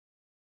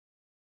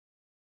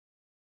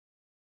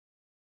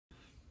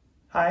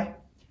Hi,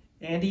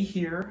 Andy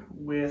here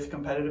with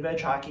Competitive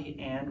Edge Hockey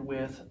and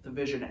with the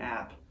VISYN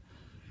app.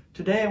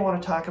 Today I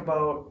want to talk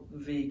about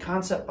the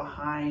concept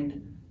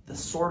behind the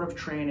sort of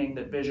training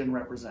that VISYN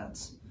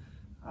represents.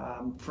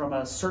 From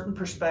a certain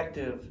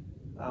perspective,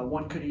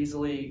 one could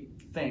easily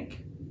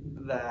think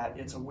that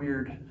it's a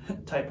weird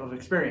type of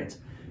experience.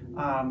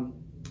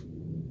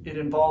 It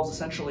involves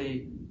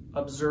essentially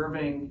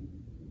observing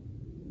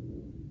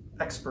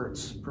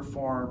experts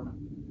perform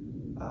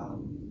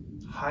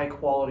high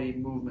quality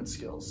movement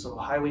skills, so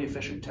highly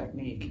efficient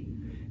technique,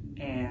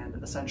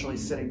 and essentially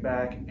sitting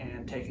back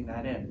and taking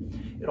that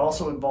in. It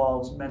also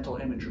involves mental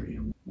imagery,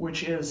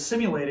 which is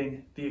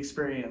simulating the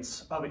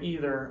experience of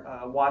either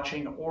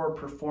watching or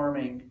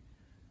performing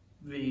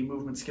the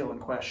movement skill in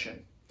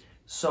question.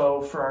 So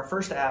for our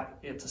first app,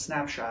 it's a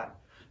snapshot.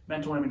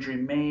 Mental imagery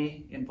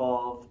may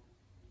involve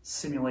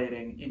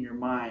simulating in your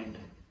mind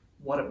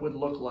what it would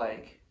look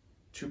like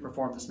to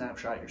perform the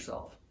snapshot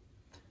yourself.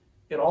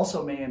 It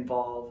also may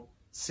involve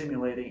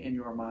simulating in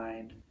your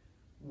mind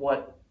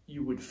what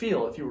you would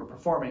feel if you were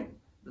performing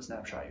the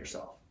snapshot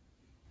yourself.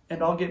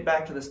 And I'll get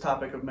back to this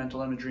topic of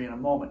mental imagery in a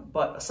moment,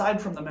 but aside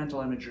from the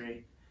mental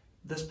imagery,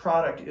 this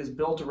product is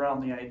built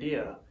around the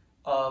idea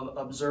of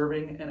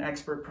observing an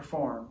expert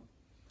perform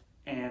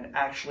and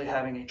actually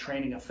having a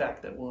training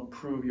effect that will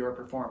improve your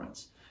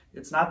performance.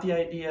 It's not the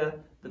idea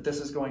that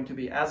this is going to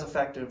be as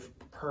effective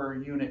per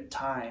unit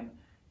time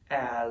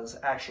as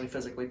actually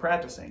physically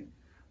practicing.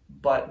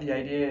 But the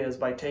idea is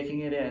by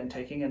taking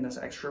in this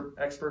extra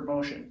expert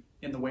motion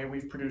in the way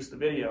we've produced the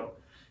video,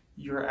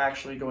 you're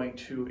actually going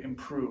to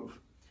improve.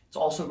 It's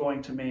also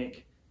going to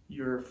make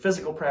your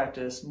physical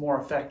practice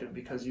more effective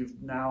because you've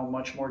now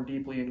much more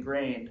deeply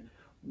ingrained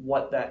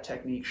what that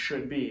technique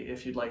should be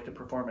if you'd like to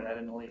perform it at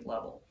an elite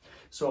level.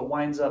 So it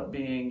winds up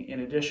being, in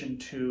addition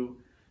to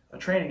a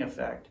training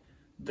effect,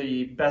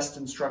 the best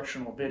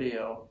instructional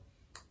video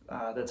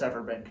that's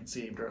ever been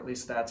conceived, or at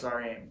least that's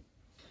our aim.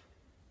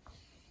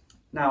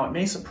 Now, it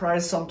may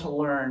surprise some to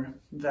learn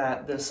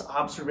that this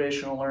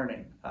observational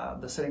learning,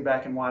 the sitting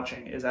back and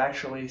watching, is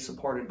actually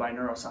supported by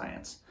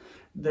neuroscience.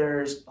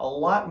 There's a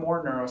lot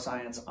more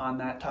neuroscience on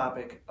that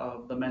topic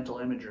of the mental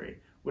imagery,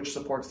 which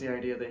supports the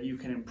idea that you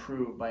can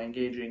improve by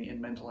engaging in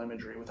mental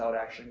imagery without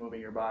actually moving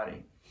your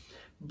body.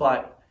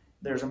 But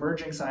there's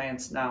emerging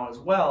science now as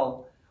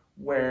well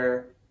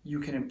where you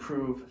can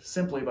improve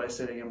simply by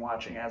sitting and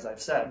watching, as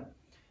I've said.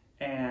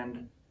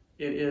 And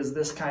it is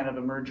this kind of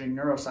emerging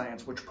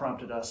neuroscience which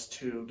prompted us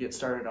to get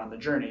started on the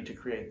journey to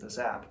create this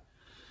app.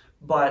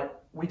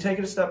 But we take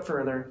it a step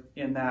further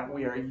in that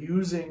we are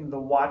using the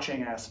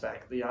watching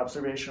aspect, the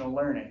observational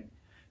learning,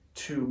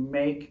 to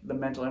make the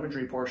mental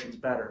imagery portions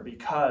better,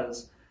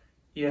 because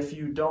if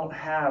you don't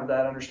have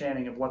that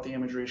understanding of what the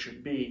imagery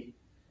should be,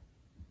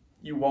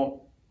 you won't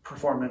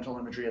perform mental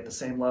imagery at the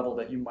same level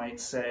that you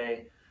might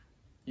say,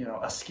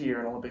 a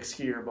skier, an Olympic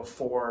skier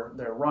before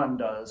their run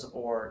does,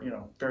 or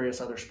various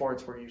other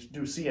sports where you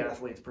do see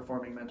athletes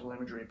performing mental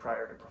imagery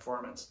prior to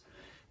performance.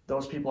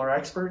 Those people are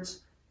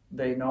experts.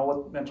 They know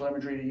what mental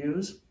imagery to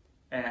use,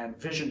 and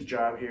VISYN's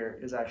job here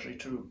is actually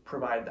to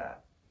provide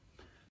that.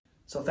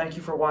 So thank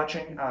you for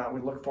watching. We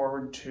look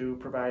forward to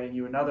providing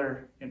you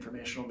another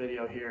informational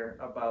video here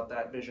about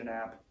that VISYN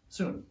app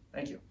soon.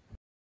 Thank you.